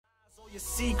Your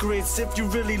secrets, if you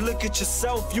really look at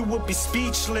yourself, you would be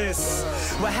speechless.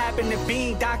 What happened to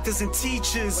being doctors and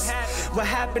teachers? What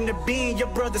happened to being your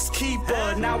brother's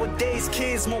keeper? Nowadays,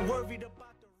 kids more worried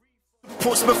about the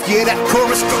Portsmouth, yeah, that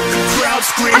chorus got the crowd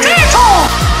screaming.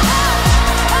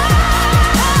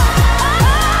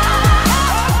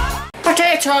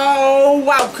 Potato!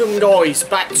 Welcome guys,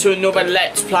 back to another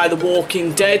Let's Play The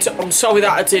Walking Dead. I'm sorry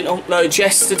that I didn't upload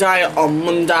yesterday on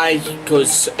Monday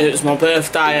because it was my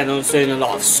birthday and I was doing a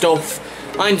lot of stuff.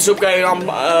 I ended up going on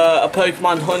a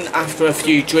Pokemon hunt after a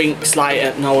few drinks late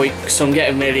at night because I'm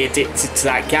getting really addicted to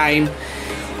that game.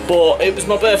 But it was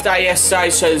my birthday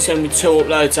yesterday, so there's going to be 2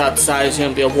 uploads out today. There's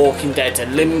going to be a Walking Dead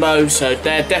and Limbo, so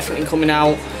they're definitely coming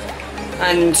out.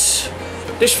 And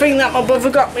this thing that my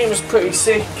brother got me was pretty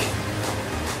sick.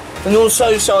 And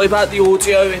also, sorry about the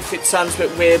audio if it sounds a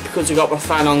bit weird because I got my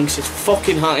fan on because it's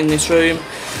fucking hot in this room.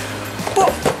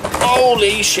 But,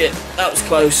 holy shit, that was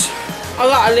close. I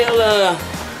got a little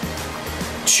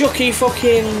Chucky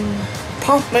fucking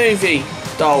pop movie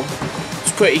doll.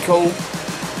 It's pretty cool.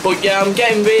 But yeah, I'm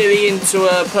getting really into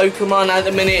Pokemon at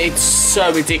the minute. It's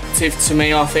so addictive to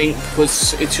me, I think,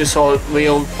 because it's just all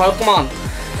real Pokemon.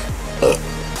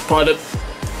 Pardon.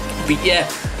 But yeah.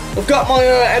 I've got my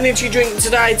energy drink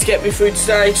today to get me through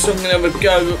today, so I'm going to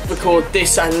go record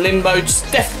this and Limbo.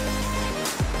 Just definitely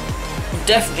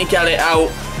get it out.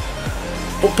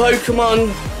 But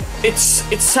Pokemon,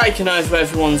 it's taken over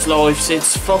everyone's lives.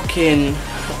 It's fucking,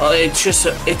 it's just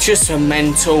a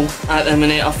mental at the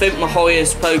minute. I think my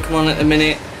highest Pokemon at the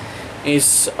minute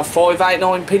is a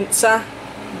 589 Pinsir.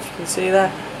 If you can see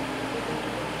that.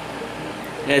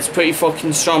 Yeah, it's pretty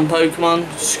fucking strong Pokemon.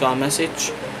 Just got a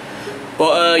message.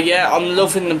 But yeah, I'm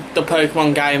loving the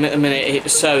Pokemon game at the minute.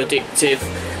 It's so addictive.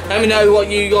 Let me know what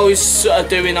you guys are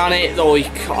doing on it.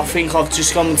 Like, I think I've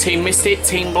just gone Team Mystic,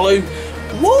 Team Blue.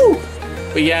 Woo!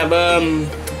 But yeah,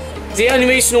 the only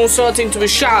reason also I didn't do a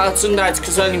shout out Sunday is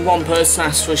because only one person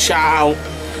asked for a shout out.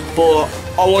 But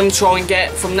I want to try and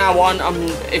get, from now on,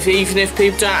 even if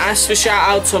people don't ask for shout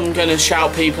outs, I'm going to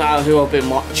shout people out who I've been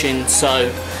watching.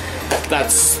 So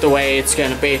that's the way it's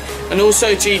going to be. And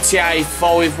also GTA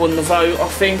 5 won the vote, I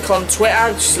think, on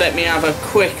Twitter. Just let me have a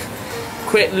quick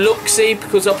look-see,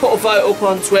 because I put a vote up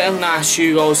on Twitter and I asked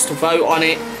you guys to vote on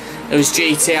it. It was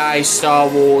GTA, Star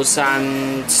Wars,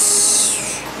 and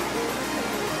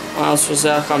what else was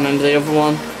there? I can't remember the other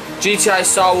one. GTA,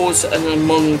 Star Wars, and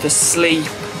Among the Sleep.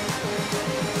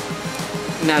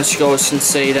 And as you guys can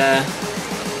see there,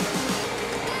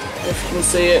 if you can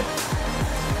see it,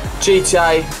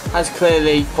 GTA has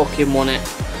clearly fucking won it.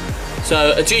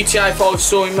 So a GTA 5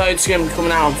 story mode is going to be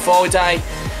coming out on Friday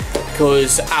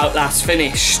because Outlast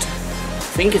finished. I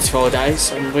think it's 4 days,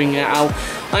 so I'm bringing it out.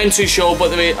 I ain't too sure, but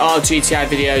there are GTA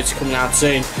videos coming out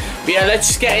soon. But yeah, let's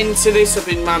just get into this. I've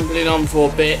been rambling on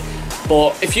for a bit.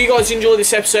 But if you guys enjoyed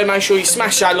this episode, make sure you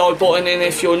smash that like button. And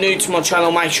if you're new to my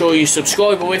channel, make sure you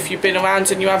subscribe. Or if you've been around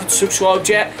and you haven't subscribed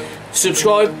yet,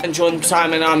 subscribe and join the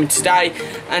Simon Army today,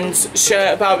 and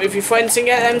share it about with your friends and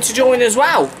get them to join as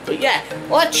well. But yeah,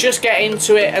 let's just get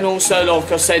into it. And also,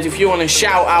 like I said, if you want to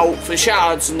shout out for shout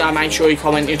outs, and that, make sure you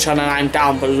comment your channel name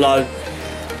down below.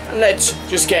 And let's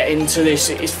just get into this.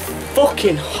 It is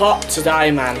fucking hot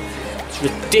today, man. It's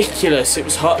ridiculous. It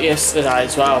was hot yesterday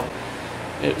as well.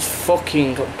 It was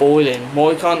fucking boiling.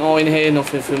 Why can't I hear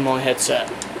nothing from my headset?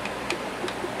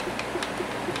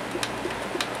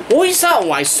 What is that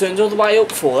always turned all the way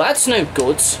up for? That's no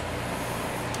good.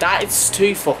 That is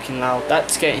too fucking loud.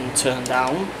 That's getting turned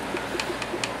down.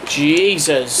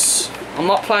 Jesus. I'm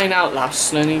not playing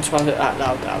Outlast. No need to have it that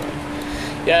loud, Darren.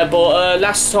 Yeah, but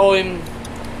last time,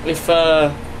 if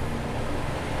okay,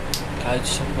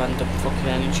 just a random fucking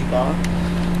energy bar.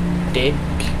 Dick.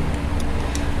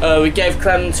 We gave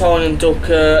Clementine and Duck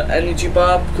energy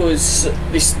bar because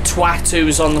this twat who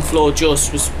was on the floor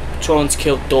just was trying to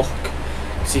kill Duck.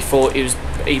 He thought he'd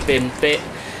been bit,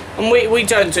 and we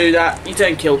don't do that. You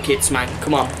don't kill kids, man.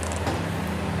 Come on.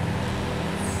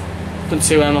 Couldn't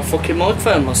see where my fucking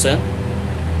microphone was then.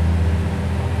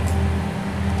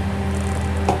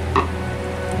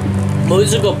 Well, it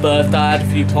was a good birthday. I had a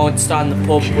few pints down the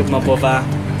pub with my brother.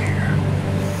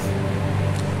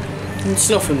 It's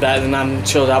nothing better than having a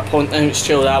chilled out pint and it's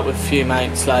chilled out with a few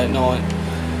mates late at night.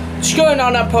 Just going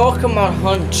on a Pokemon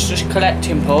hunt, just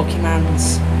collecting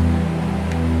Pokemons.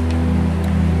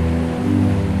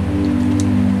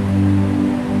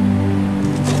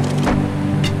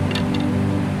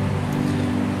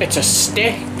 It's a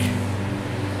stick.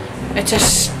 It's a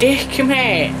stick,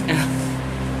 mate.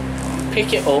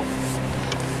 Pick it up.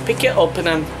 Pick it up and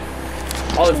then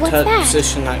I'll turn the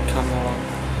position that camera on.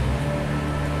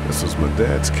 This is my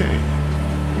dad's cane.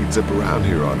 He zip around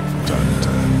here on him from time to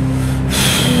time.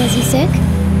 Was he sick?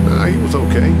 He was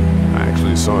okay. I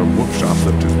actually saw him whoop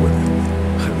shoplifters with it.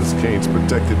 This cane's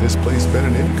protected this place better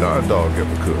than any guard dog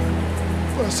ever could.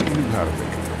 Plus, he knew how to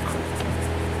make it look cool.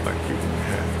 Like you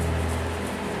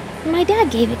had. My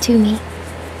dad gave it to me.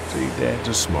 See, Dad's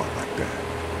just smart like that.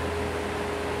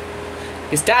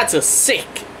 His dad's a sick.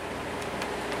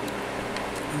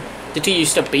 Did he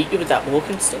used to beat you with that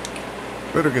walking stick?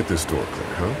 Better get this door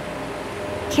clear, huh?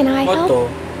 Can I What help? door?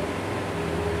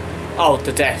 Oh,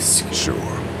 the desk. Sure.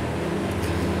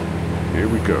 Here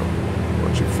we go.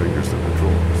 Watch your fingers in the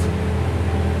drawers.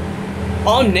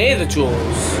 Oh, near the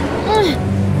drawers.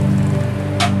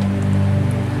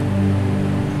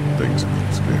 Things are a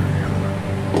little scary,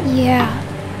 huh? Yeah.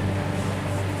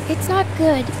 It's not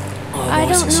good. Oh, I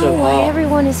don't know why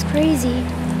everyone is crazy.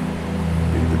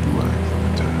 Neither do I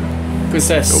all the time. Because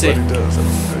they're sick. Nobody does, I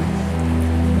don't think.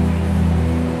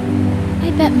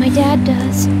 I bet my dad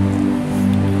does.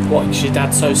 What, is your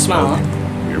dad so smart?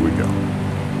 Okay, here we go.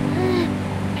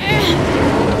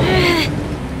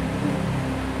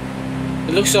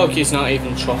 It looks like he's not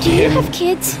even Do trying. you have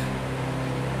kids?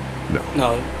 No.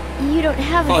 No. You don't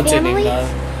have a I didn't family? know.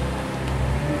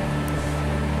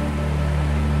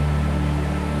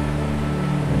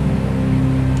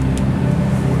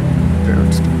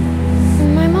 Parents do.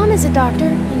 My mom is a doctor,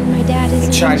 and my dad is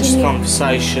an Change the engineer.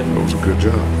 conversation. Those are good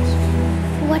jobs.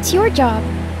 What's your job?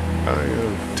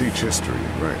 I teach history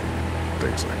and writing,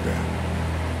 things like that.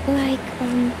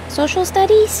 Like, social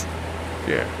studies?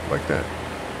 Yeah, like that.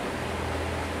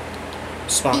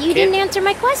 Smart You kid. didn't answer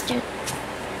my question.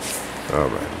 All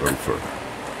right, a little further.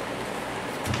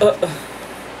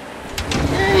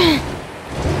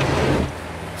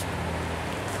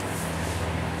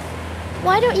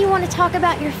 Why don't you want to talk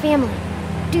about your family?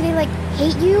 Do they, like,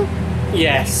 hate you?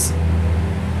 Yes.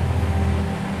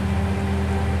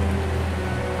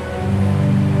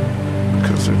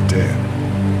 Because they're dead.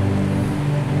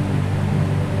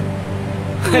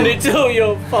 And it's all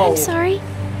your I'm fault. sorry.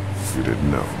 You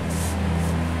didn't know.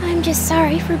 I'm just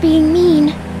sorry for being mean.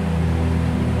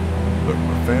 Look,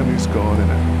 my family's gone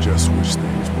and I just wish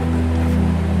things were a bit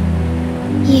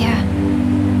different. Yeah.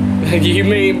 You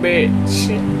mean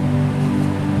bitch.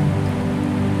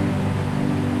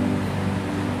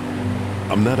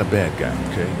 I'm not a bad guy,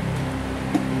 okay?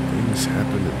 Things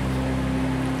happened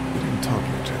and we didn't talk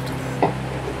much after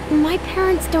that. My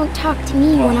parents don't talk to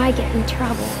me when I get in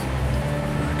trouble.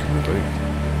 I can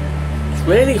relate. It's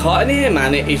really hot in here,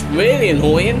 man. It is really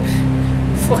annoying.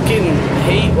 Fucking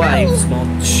heat waves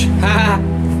much. Haha.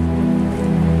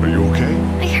 Are you okay?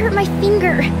 I hurt my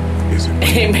finger. Is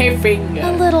it? In my A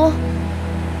finger. little.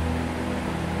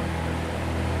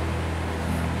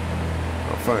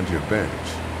 I'll find you a bandage.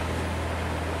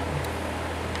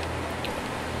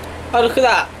 Oh, look at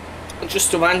that.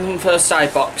 Just a random first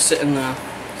aid box sitting there.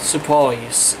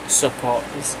 Surprise.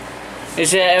 Surprise.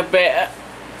 Is it a bit...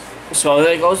 So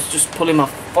there it goes, just pulling my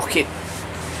fucking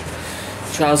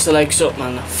trouser legs up,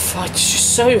 man. It's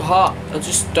just so hot. I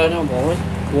just don't know why.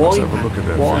 Why, Let's have a man? look at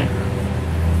that Why? finger.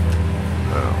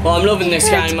 Well, I'm loving this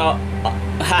game.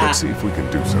 Let's see if we can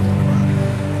do something about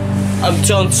it. I'm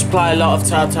trying to play a lot of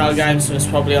Telltale games, so it's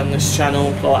probably on this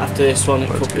channel. Like after this one, it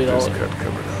Let's could be get this like cut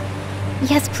covered up.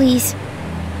 Yes, please.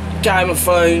 Game of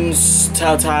Thrones,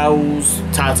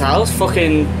 Telltales,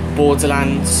 fucking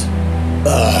Borderlands.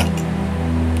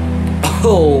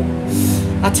 Oh,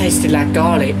 that tasted like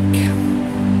garlic.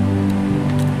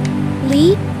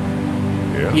 Lee,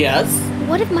 Yeah? Yes.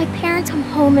 what if my parents come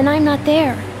home and I'm not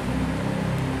there?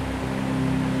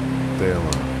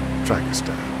 They'll track us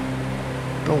down.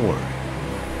 Don't worry.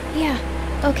 Yeah,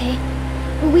 okay.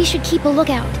 We should keep a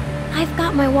lookout. I've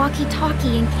got my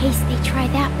walkie-talkie in case they try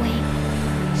that way.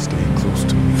 Stay close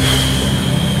to me.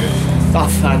 Okay?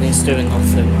 That fan is doing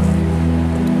nothing.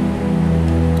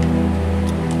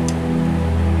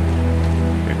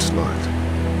 It's locked.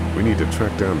 We need to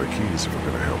track down the keys if we're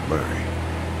gonna help Larry.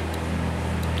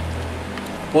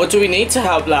 What do we need to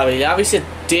help Larry? Larry's a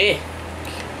dick.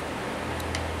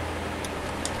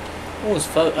 What was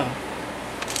photo?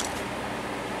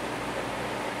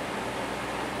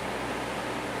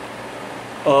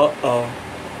 Uh-oh.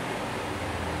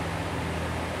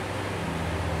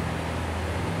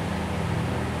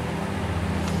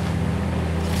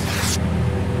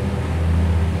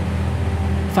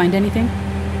 Find anything?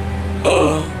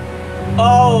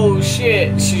 Oh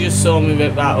shit, she just saw me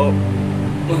rip that up.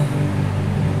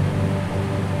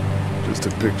 Just a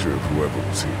picture of whoever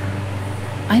was here.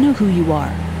 I know who you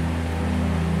are.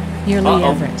 You're Lee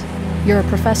Uh-oh. Everett. You're a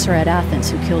professor at Athens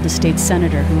who killed a state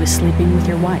senator who was sleeping with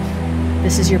your wife.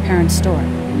 This is your parents' store.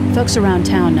 Folks around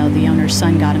town know the owner's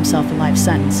son got himself a life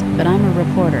sentence, but I'm a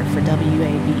reporter for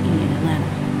WABE in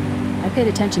Atlanta. I paid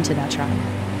attention to that trial.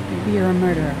 Maybe you're a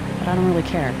murderer, but I don't really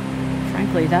care.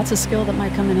 Frankly, that's a skill that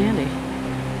might come in handy.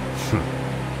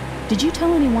 Did you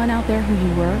tell anyone out there who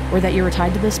you were, or that you were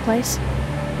tied to this place?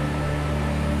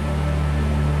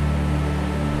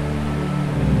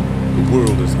 The world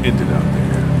has ended out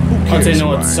there. Who I cares didn't know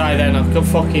who what to I say am? then. I could If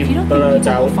you fucking don't blur think it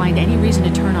people will out. find any reason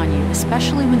to turn on you,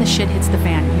 especially when the shit hits the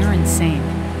fan, you're insane.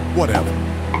 Whatever.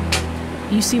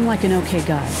 You seem like an okay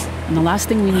guy, and the last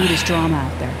thing we need is drama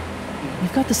out there.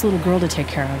 You've got this little girl to take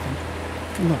care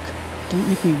of, and look, don't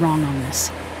make me wrong on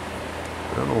this.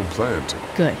 I don't plan to.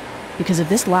 Good, because if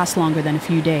this lasts longer than a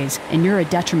few days, and you're a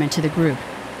detriment to the group,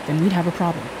 then we'd have a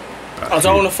problem. I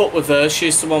don't want to fuck with her.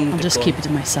 She's the one with I'll the just gun. keep it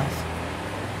to myself.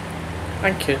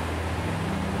 Thank you.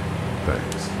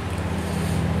 Thanks.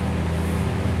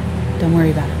 Don't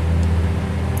worry about it.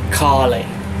 Carly.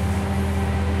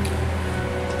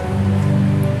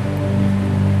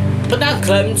 But now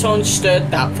Clementine stirred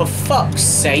that, for fuck's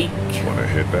sake. Wanna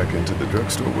head back into the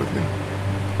drugstore with me?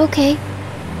 Okay.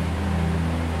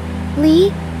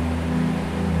 Lee,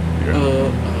 Yeah.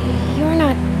 you're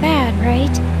not bad,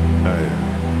 right? Why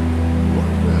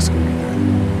are you asking me that?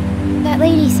 That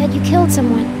lady said you killed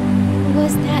someone.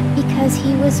 Was that because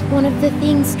he was one of the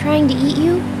things trying to eat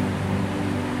you?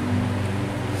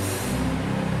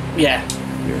 Yeah.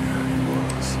 Yeah, he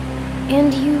was.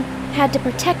 And you had to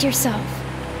protect yourself.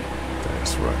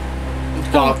 That's right.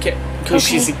 Because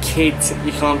she's a kid,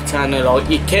 you can't pretend her like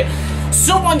your kid.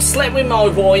 Someone slept with my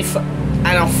wife and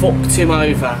I fucked him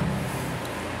over.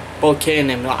 By killing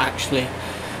him, not actually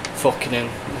fucking him,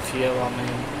 if you know what I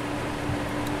mean.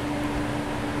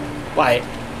 Wait,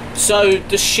 so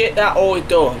the shit that I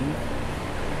done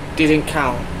didn't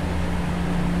count.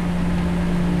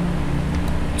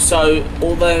 So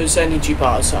all those energy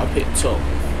bars that I picked up,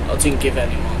 I didn't give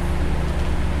anyone.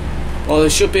 Well, there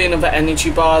should be another energy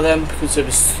bar then, because there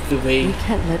was 3. We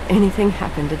can't let anything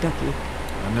happen to Ducky.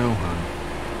 I know, hon.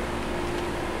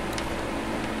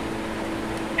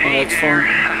 Hey there.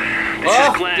 This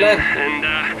is Glenn, and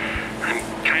I'm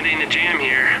kinda in a jam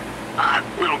here.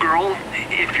 Little girl,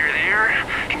 if you're there,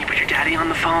 can you put your daddy on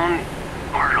the phone?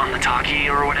 Or on the talkie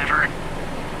or whatever?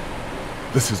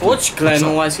 This is Watch Glenn what's up?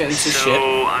 always get into So, shit.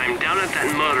 I'm down at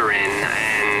that motor inn,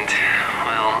 and,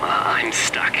 well, I'm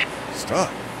stuck.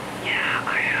 Stop. Yeah,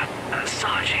 I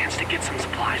saw a chance to get some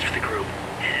supplies for the group,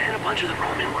 and a bunch of the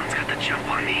Roman ones got the jump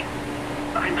on me.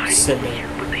 I'm hiding Silly. over here,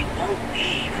 but they won't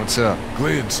leave. What's up?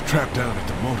 Glenn's trapped down at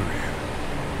the motor inn.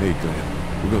 Hey, Glenn.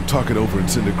 We're gonna talk it over and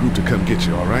send a group to come get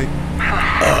you, alright?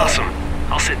 Awesome.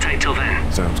 I'll sit tight till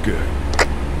then. Sounds good.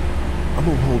 I'm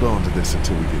gonna hold on to this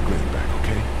until we get Glenn back,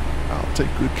 okay? I'll take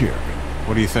good care of it.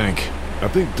 What do you think? I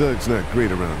think Doug's not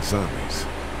great around zombies.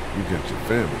 You got your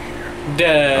family here. I'll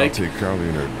Doug. take Carly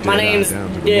and her My dead eye name's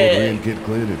down to the Doug. motor inn, get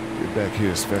Glenn, and get back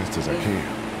here as fast as I can.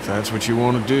 If that's what you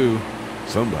want to do.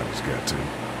 Somebody's got to.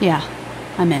 Yeah,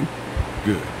 I'm in.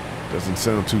 Good. Doesn't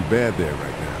sound too bad there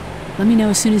right now. Let me know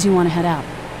as soon as you want to head out.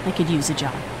 I could use a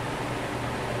job.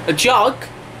 A jog?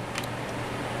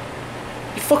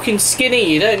 You're fucking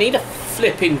skinny, you don't need a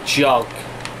flipping jog.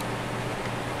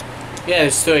 Yeah,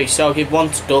 there's 3, so I'll give 1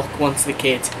 to Duck, 1 to the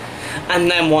kid, and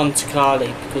then 1 to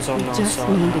Carly, because I'm not Just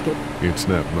sorry. need to get It's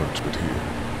not much, but here.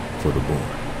 For the boy.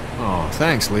 Oh,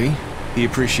 thanks, Lee. He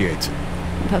appreciates it.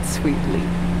 that sweet Lee.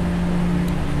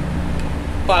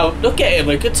 Well, look at him,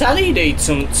 I could tell he needs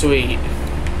something to eat.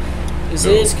 His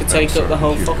ears could take up the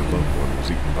whole Your fucking... loved one was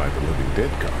eaten by the living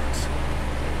dead cards.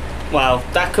 Well,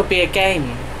 that could be a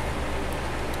game.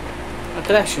 I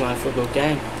could actually wait for a good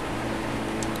game.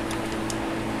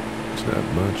 It's not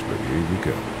much, but here we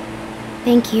go.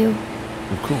 Thank you.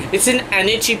 Of course. It's an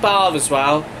energy bar as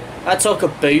well. That's like a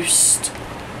boost.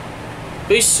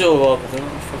 Boosts are all over, they're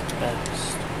not a fucking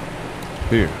boost.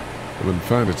 Here, I've been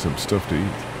finding some stuff to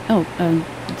eat. Oh,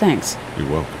 thanks. You're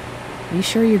welcome. Are you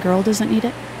sure your girl doesn't need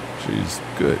it? She's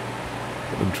good.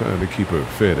 I've been trying to keep her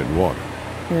fed and watered.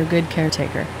 You're a good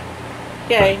caretaker.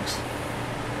 Yay. Thanks.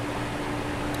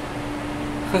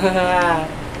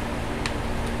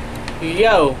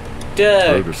 Yo, Heard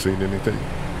Doug. or seen anything?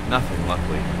 Nothing,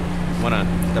 luckily. Wanna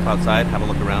step outside, have a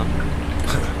look around?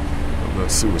 I'm not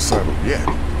suicidal yet.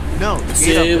 No, the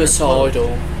gate out there is closed.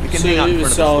 Suicidal. We can hang out in front of the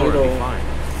store, it'll be Suicidal. fine.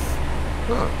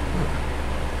 Huh.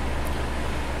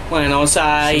 When I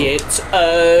say it's Have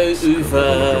a look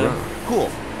over. around. Cool,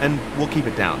 and we'll keep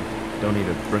it down. Don't need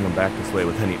to bring them back this way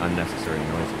with any unnecessary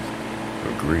noises.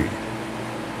 Agreed.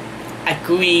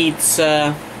 Agreed,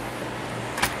 sir.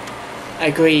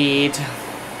 Agreed.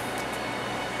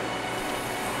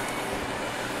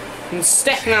 And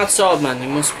stepping outside, man, it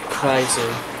must be crazy.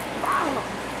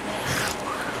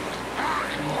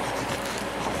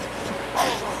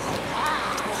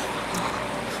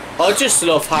 I just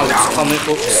love how it's comic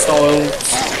book style.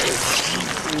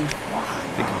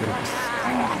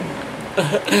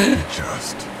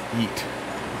 Just eat.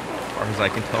 As far as I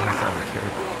can tell, that's all I care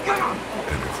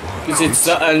about. Because it's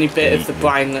the only bit of the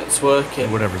brain that's working.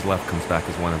 And whatever's left comes back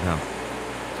as one of them.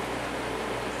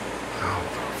 How the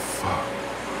fuck?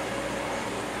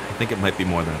 I think it might be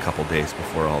more than a couple days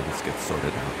before all this gets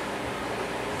sorted out.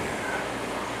 Yeah,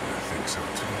 I think so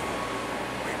too.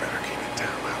 We better keep it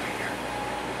down out here.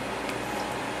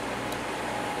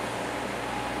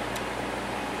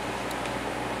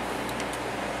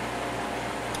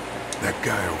 That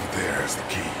guy over there has the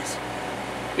keys.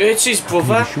 It's his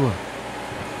brother. Sure.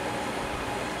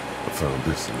 I found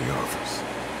this in the office.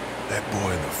 That boy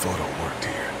in the photo worked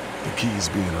here. The keys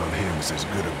being on him is as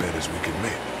good a bet as we can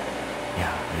make. Yeah,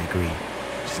 I agree.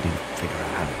 Just need to figure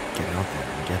out how to get out there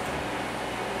and get them.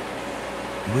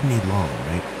 You wouldn't need long,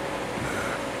 right?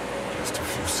 Nah, just a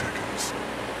few seconds.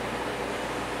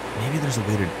 Maybe there's a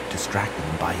way to distract them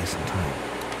and buy you some time.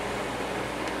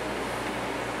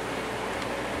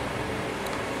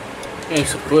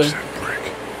 It's a Can't brick. reach that brick.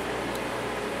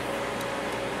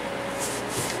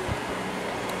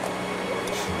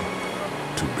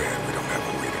 Too bad we don't have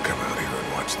a way to come out here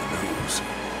and watch the news.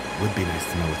 Would be nice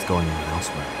to know what's going on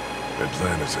elsewhere.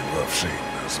 Atlanta's in rough shape,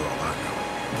 that's all I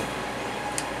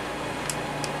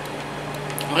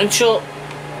know. I'm sure.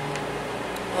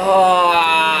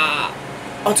 Ah,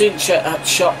 I didn't check that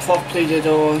shot properly, did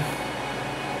I?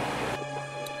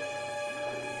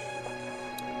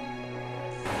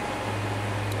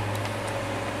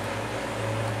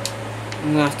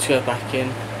 I'm gonna have to go back in.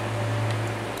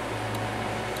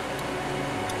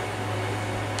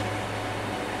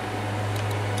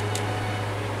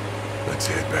 Let's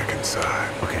head back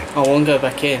inside. Okay. I won't go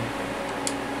back in.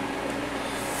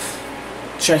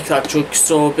 Check that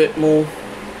drugstore a bit more.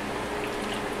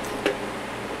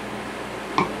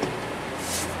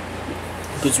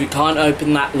 Because we can't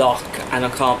open that lock and I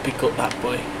can't pick up that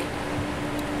brick.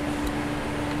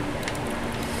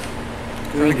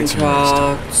 Greeting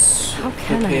cards, How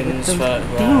can I with clippings, those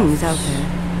photographs. things out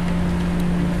there?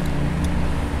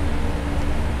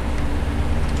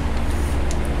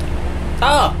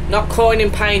 Oh, not crying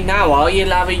in pain now, are you,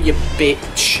 Larry, you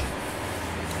bitch?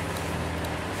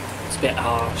 It's a bit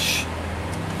harsh.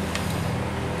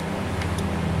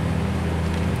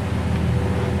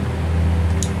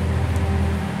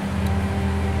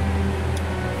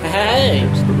 Hey!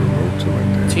 It's the remote to my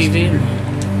dad's TV.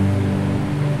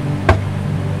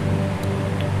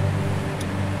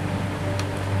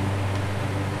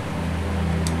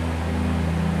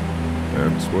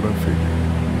 That's what I figured.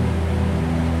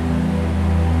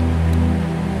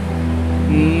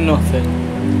 Nothing.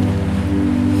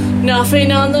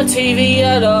 Nothing on the TV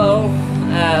at all.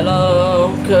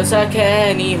 Hello, cause I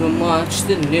can't even watch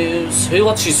the news. Who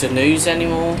watches the news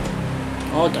anymore?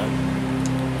 I don't.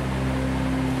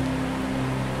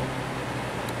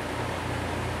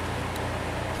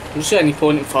 Was there any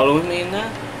point in following me in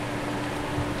there?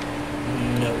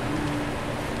 No.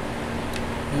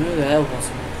 No, there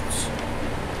wasn't.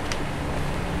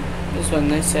 This when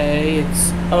they say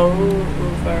it's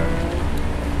over.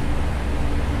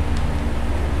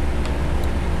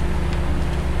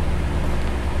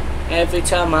 Every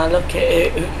time I look at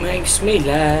it, it makes me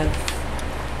laugh.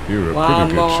 You're a What pretty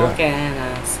good more shot. can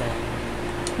I say?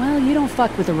 Well, you don't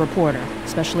fuck with a reporter,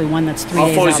 especially one that's 3 I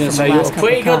days thought out you from was the gonna say last you're a cup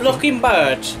pretty of good coffee. looking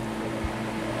bird.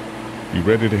 You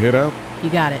ready to head out? You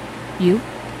got it. You?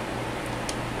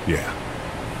 Yeah.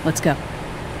 Let's go.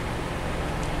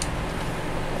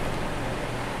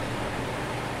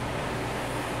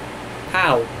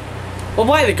 How? Well,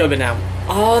 why are they going out?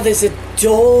 Oh, there's a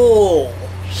door.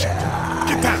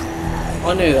 Get down.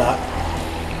 I knew that.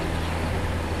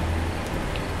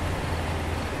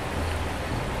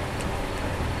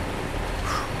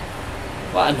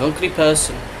 What an ugly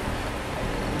person.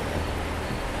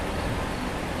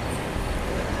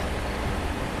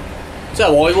 Is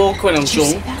that why I walk when I'm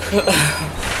drunk? Sure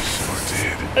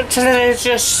did. They're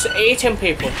just eating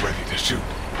people. Ready to shoot.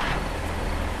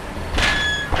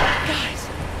 Guys!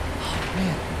 Oh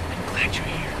man, I'm glad you're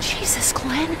here. Jesus,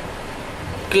 Glenn.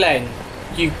 Glenn,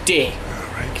 you dick.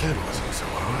 Alright, that wasn't so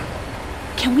hard.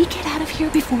 Can we get out of here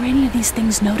before any of these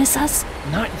things notice us?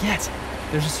 Not yet.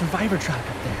 There's a survivor truck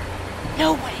up there.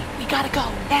 No way. We gotta go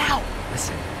now.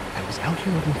 Listen, I was out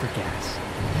here looking for gas.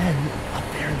 And then, up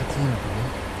there in the corner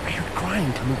room, I heard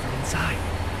crying coming from inside.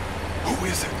 Who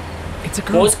is it? It's a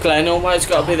girl. Why's Glenn always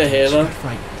got to be the She hero? got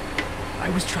frightened. I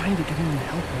was trying to get in and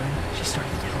help her, and she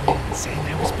started yelling and saying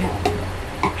I was bitten.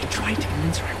 I tried to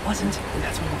convince her I wasn't, and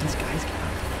that's when all these guys came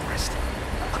out of the forest.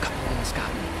 A couple almost got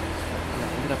me. And I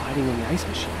ended up hiding in the ice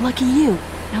machine. Lucky you.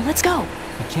 Now let's go.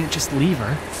 We can't just leave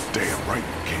her. Damn right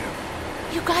you can.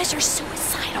 You guys are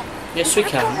suicidal. Yes, we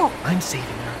can. Girl. I'm saving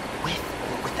her, with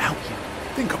or without you.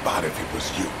 Think about if it was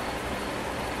you.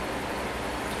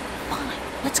 Fine.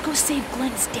 Let's go save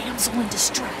Glenn's damsel in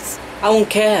distress. I don't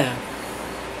care.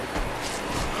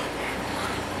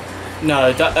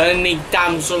 No, the only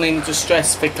damsel in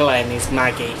distress for Glenn is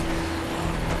Maggie.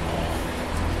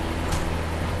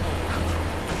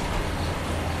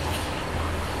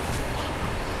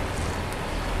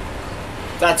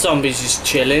 That zombie's just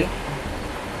chilling.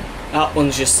 That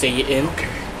one's just eating. Okay,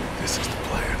 this is the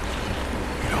plan.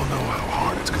 We don't know how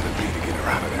hard it's gonna be to get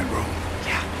her out of that room.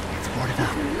 Yeah, it's boarded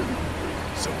up.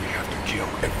 So we have to kill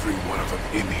every one of them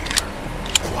in here.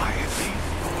 Quietly.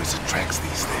 Noise attracts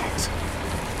these things.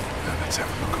 Now let's have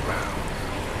a look around.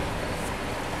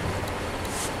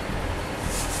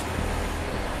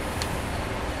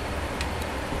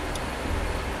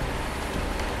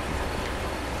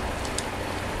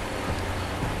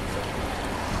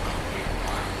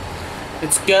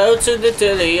 Let's go to the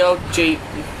dilly old Jeep.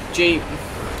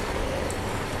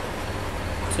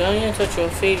 Don't you touch your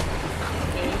feet.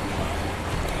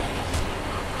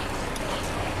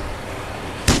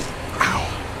 Ow.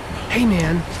 Hey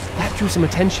man, that drew some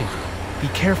attention. Be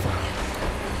careful.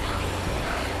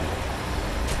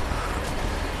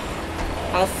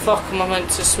 How the fuck am I meant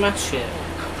to smash it?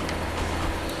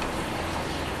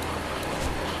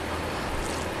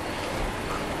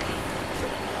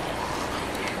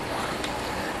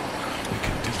 We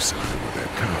can do something with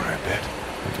that car, I bet.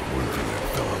 If it weren't for that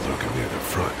fella lurking near the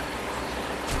front.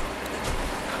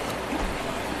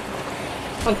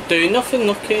 Can't do nothing,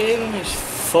 look at him, he's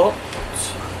fucked.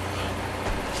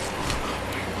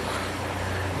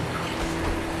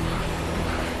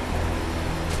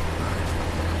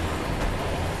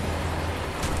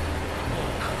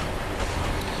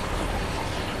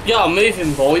 Yeah, I'm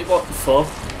moving, boy, what the fuck?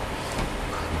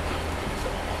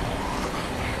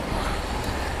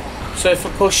 So if I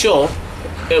push up,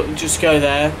 it will just go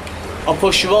there. I'll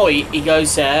push right, he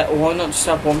goes there, or why not just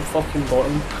have one fucking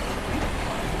button?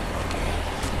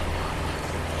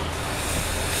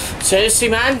 Seriously,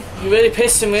 man, you're really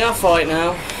pissing me off right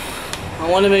now. I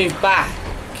want to move back.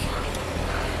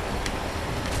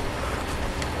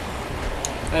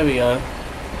 There we go.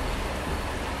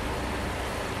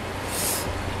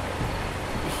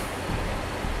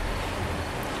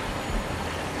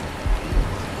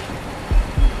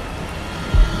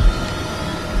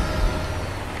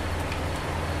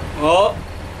 Oh.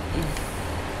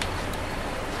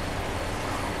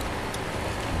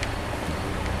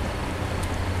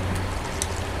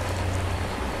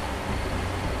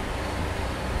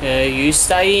 Yeah, you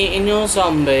stay eating your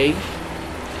zombie.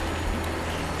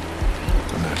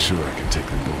 I'm not sure I can take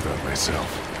them both out myself,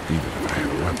 even if I had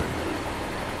a weapon.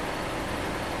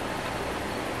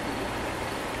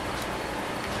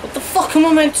 What the fuck am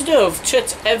I meant to do? I've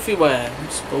checked everywhere.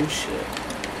 It's bullshit.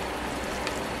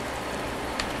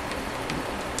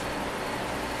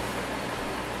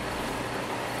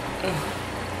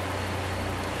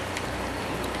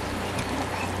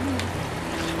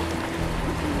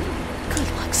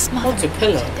 Smothered a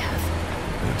pillow. to death.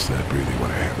 That's not really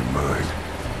what I have in mind.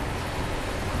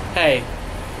 Hey.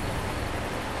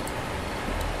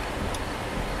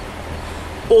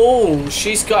 Oh,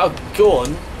 she's got a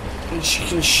gun and she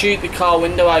can shoot the car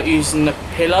window out using the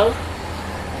pillow.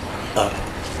 No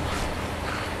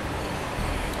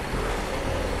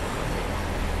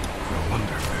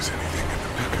wonder if there's anything in the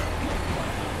pickup.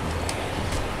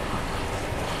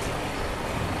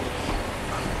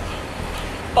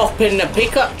 Up in the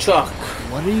pickup truck.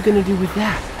 What are you gonna do with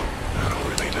that? I don't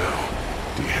really know.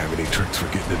 Do you have any tricks for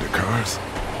getting into cars?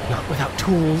 Not without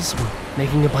tools, or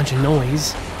making a bunch of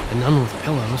noise, and none with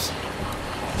pillows.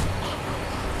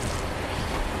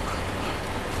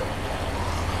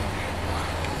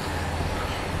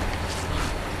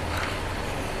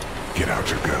 Get out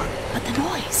your gun. But the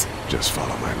noise. Just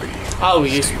follow my lead. Oh, we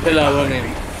used pillow on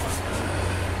him.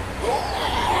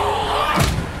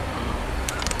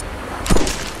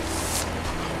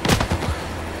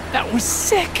 That was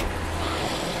sick!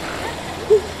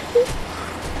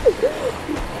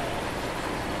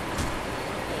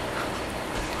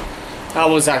 That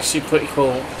was actually pretty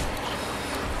cool.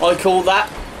 I call that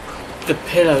the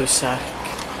pillow sack.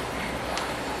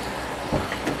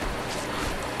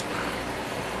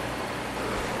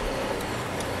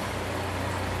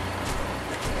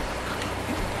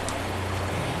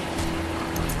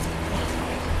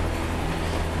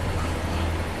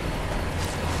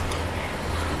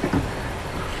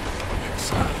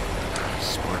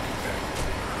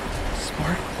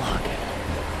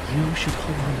 You should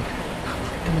hold on to that.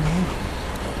 They're coming home.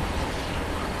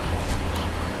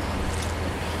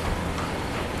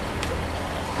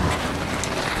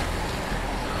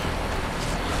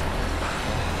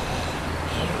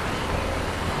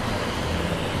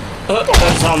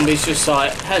 The zombie's just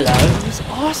like, hello. It was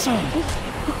awesome.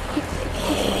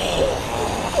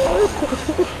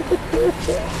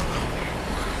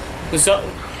 So,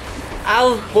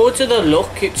 what do they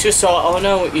look? It's just like, I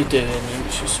know what you're doing.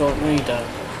 It's just like, no, you don't.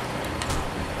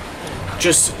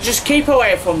 Just keep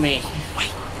away from me.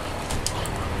 Wait.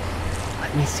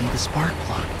 Let me see the spark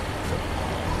plug.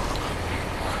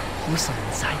 Porcelain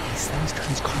inside these things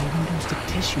turns carbon to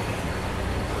tissue.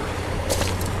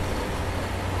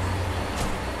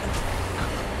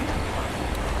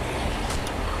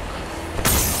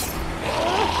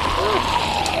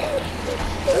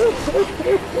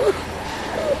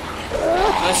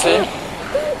 That's it.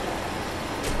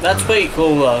 That's pretty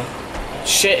cool though.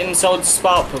 Shit inside the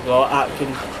spark plug like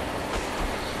acting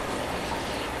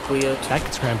weird. That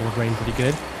could scramble a brain pretty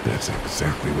good. That's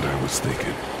exactly what I was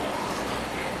thinking.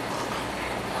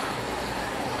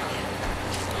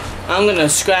 I'm gonna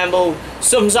scramble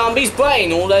some zombie's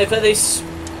brain all over this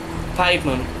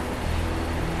pavement.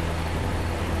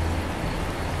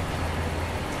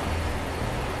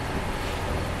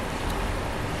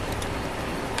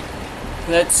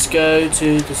 Let's go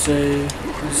to the zoo,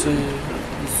 the zoo,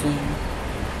 the zoo.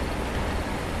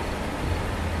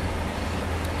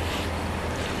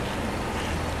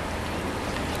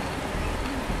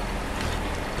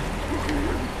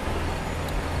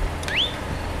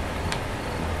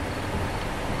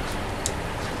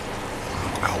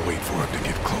 I'll wait for him to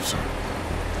get closer.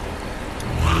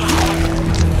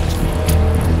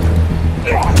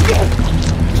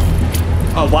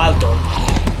 Oh, wild dog.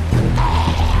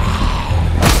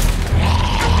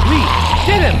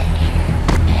 Get him!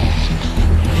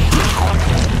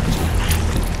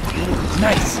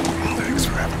 Nice. Thanks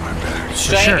for having my back.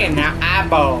 Straight in that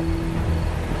eyeball.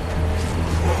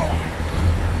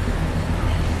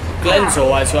 Glenn's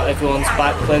always got everyone's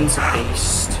back. Glenn's a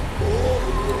beast.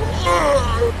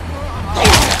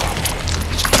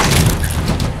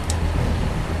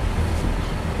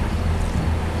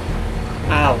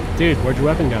 Ow. Dude, where'd your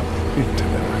weapon go? Into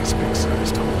that nice big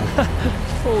sized hole.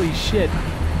 Holy shit.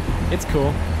 It's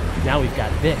cool. Now we've got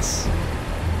this.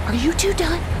 Are you two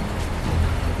done?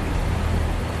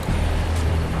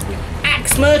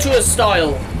 Axe murderer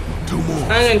style. 2 more.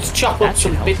 I'm going to chop up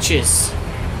some bitches.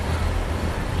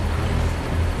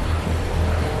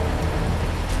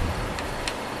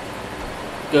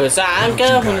 Cause I'm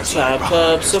gonna chop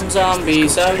up some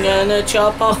zombies. I'm gonna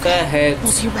chop off their heads.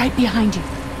 We'll be right behind you.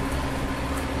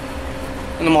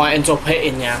 And I might end up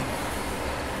hitting you.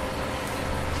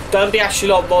 Don't be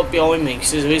actually like right behind me,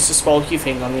 because there is a spiky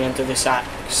thing on the end of this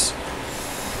axe.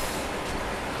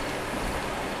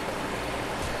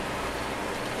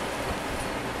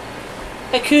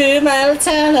 A Kumal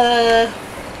Teller,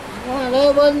 what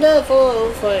a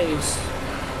wonderful face.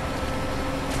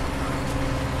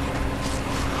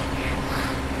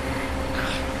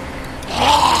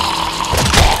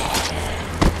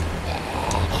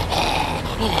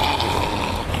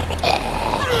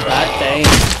 That thing.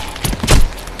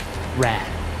 Rad.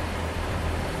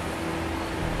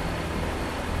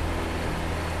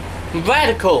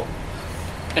 Radical.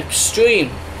 Extreme.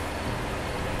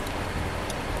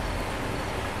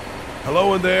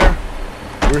 Hello in there.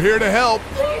 We're here to help.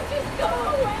 Please just go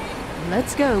away.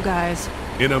 Let's go, guys.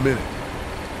 In a minute.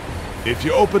 If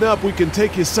you open up, we can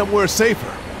take you somewhere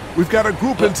safer. We've got a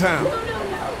group in town.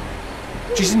 No.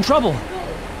 She's in trouble.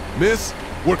 Miss,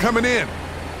 we're coming in.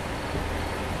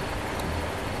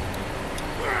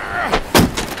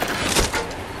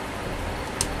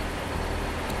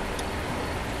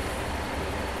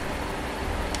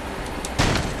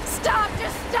 Stop,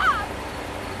 just stop.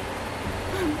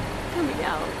 I'm coming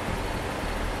out.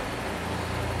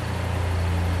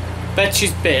 Bet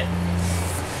she's bit.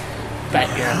 Bet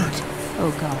yeah.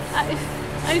 Oh, God.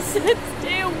 I said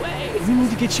stay away. We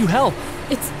need to get you help.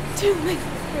 It's too late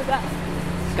for that.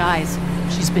 Guys,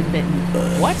 she's been bitten.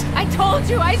 What? I told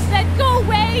you, I said go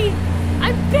away.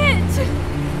 I'm bit.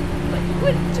 But you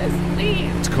wouldn't just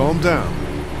leave. Let's calm down.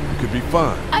 You could be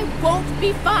fine. I won't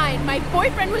be fine. My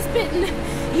boyfriend was bitten.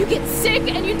 You get sick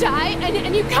and you die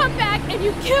and you come back and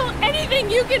you kill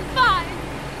anything you can find.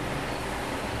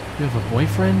 You have a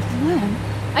boyfriend? Glenn?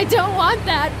 I don't want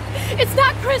that. It's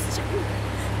not Christian.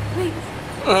 Please,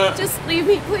 just leave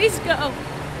me. Please go.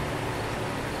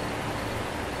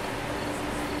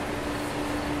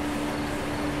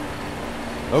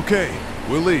 Okay,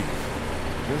 we'll leave.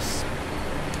 Just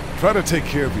Try to take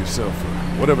care of yourself for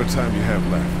whatever time you have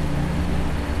left.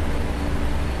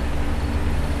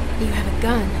 You have a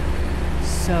gun.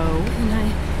 So? Can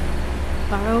I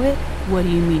borrow it? What do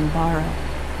you mean, borrow?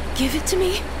 Give it to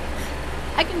me.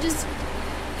 I can just,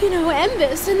 you know, end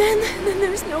this, and then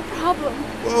there's no problem.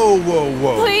 Whoa, whoa,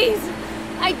 whoa. Please!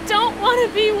 I don't want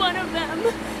to be one of them.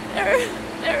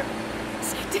 They're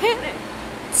satanic.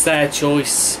 It's their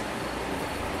choice.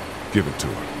 Give it to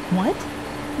her. What?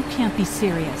 You can't be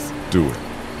serious. Do it.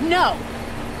 No!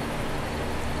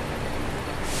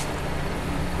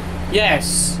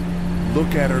 Yes.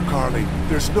 Look at her, Carly.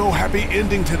 There's no happy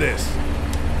ending to this.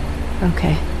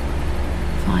 Okay.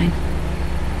 Fine.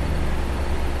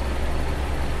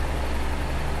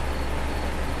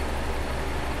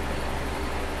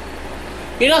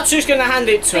 You're not just gonna hand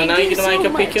it to her now, you're gonna make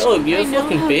her pick it up. You're a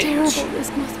fucking bitch. Terrible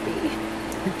this must be.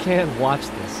 We can't watch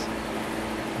this.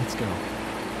 Let's go.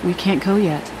 We can't go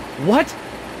yet. What?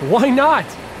 Why not?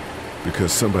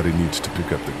 Because somebody needs to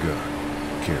pick up the gun.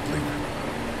 Can't leave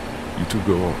it. You two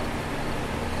go on.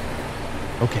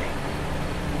 Okay.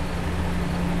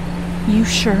 You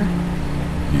sure?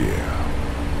 Yeah.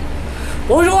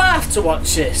 Why do I have to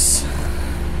watch this?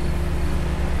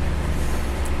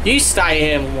 You stay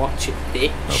here and watch it,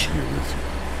 bitch. I'm here with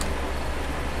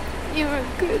you. You're a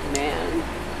good man.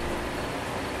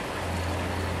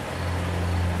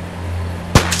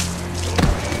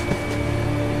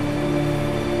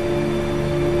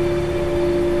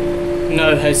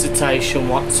 No hesitation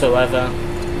whatsoever.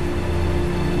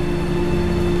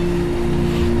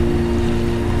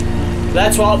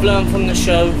 That's what I've learned from the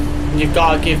show. You've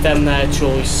got to give them their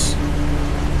choice.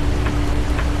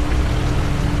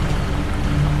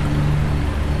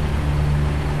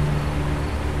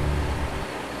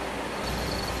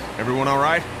 Everyone all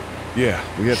right? Yeah,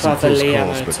 we had some close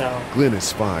calls, but Hotel. Glenn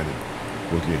is fine. And,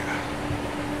 well, yeah,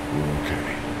 we're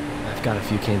okay. I've got a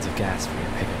few cans of gas for you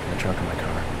to pick up in the trunk of my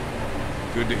car.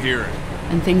 Good to hear it.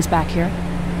 And things back here?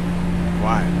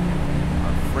 Quiet.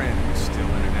 Our friend is still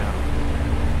in and out.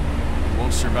 He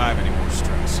won't survive any more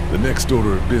stress. The next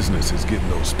order of business is getting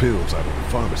those pills out of the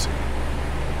pharmacy.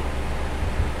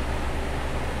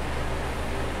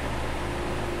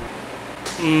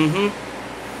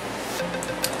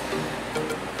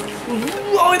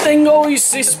 Right then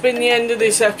guys, this has been the end of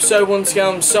this episode. Once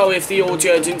again, I'm sorry if the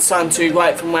audio didn't sound too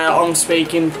great from where I'm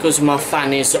speaking because my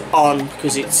fan is on,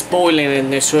 because it's boiling in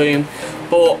this room.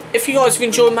 But if you guys have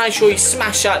enjoyed, make sure you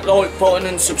smash that like button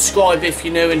and subscribe if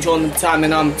you're new and join the time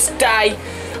and I'm today.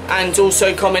 And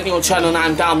also comment your channel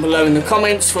name down below in the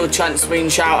comments for a chance to be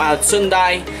shout out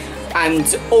Sunday.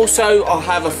 And also I'll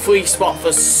have a free spot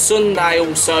for Sunday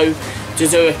also to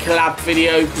do a collab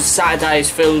video, because Saturday is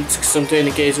filled because I'm doing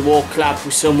a Gears of War collab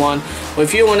with someone. Or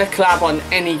if you want to collab on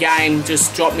any game,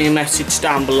 just drop me a message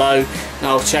down below and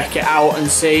I'll check it out and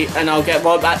see, and I'll get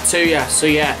right back to you. So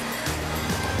yeah,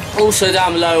 also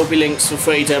down below will be links for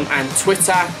Freedom and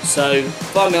Twitter, so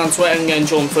find me on Twitter and go and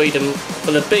join Freedom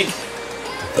for the big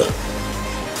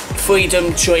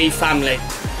Freedom Tree family.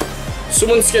 So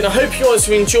once again, I hope you guys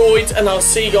have enjoyed, and I'll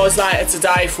see you guys later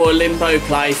today for a Limbo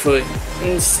playthrough.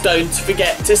 And don't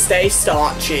forget to stay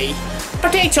starchy.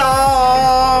 Potato!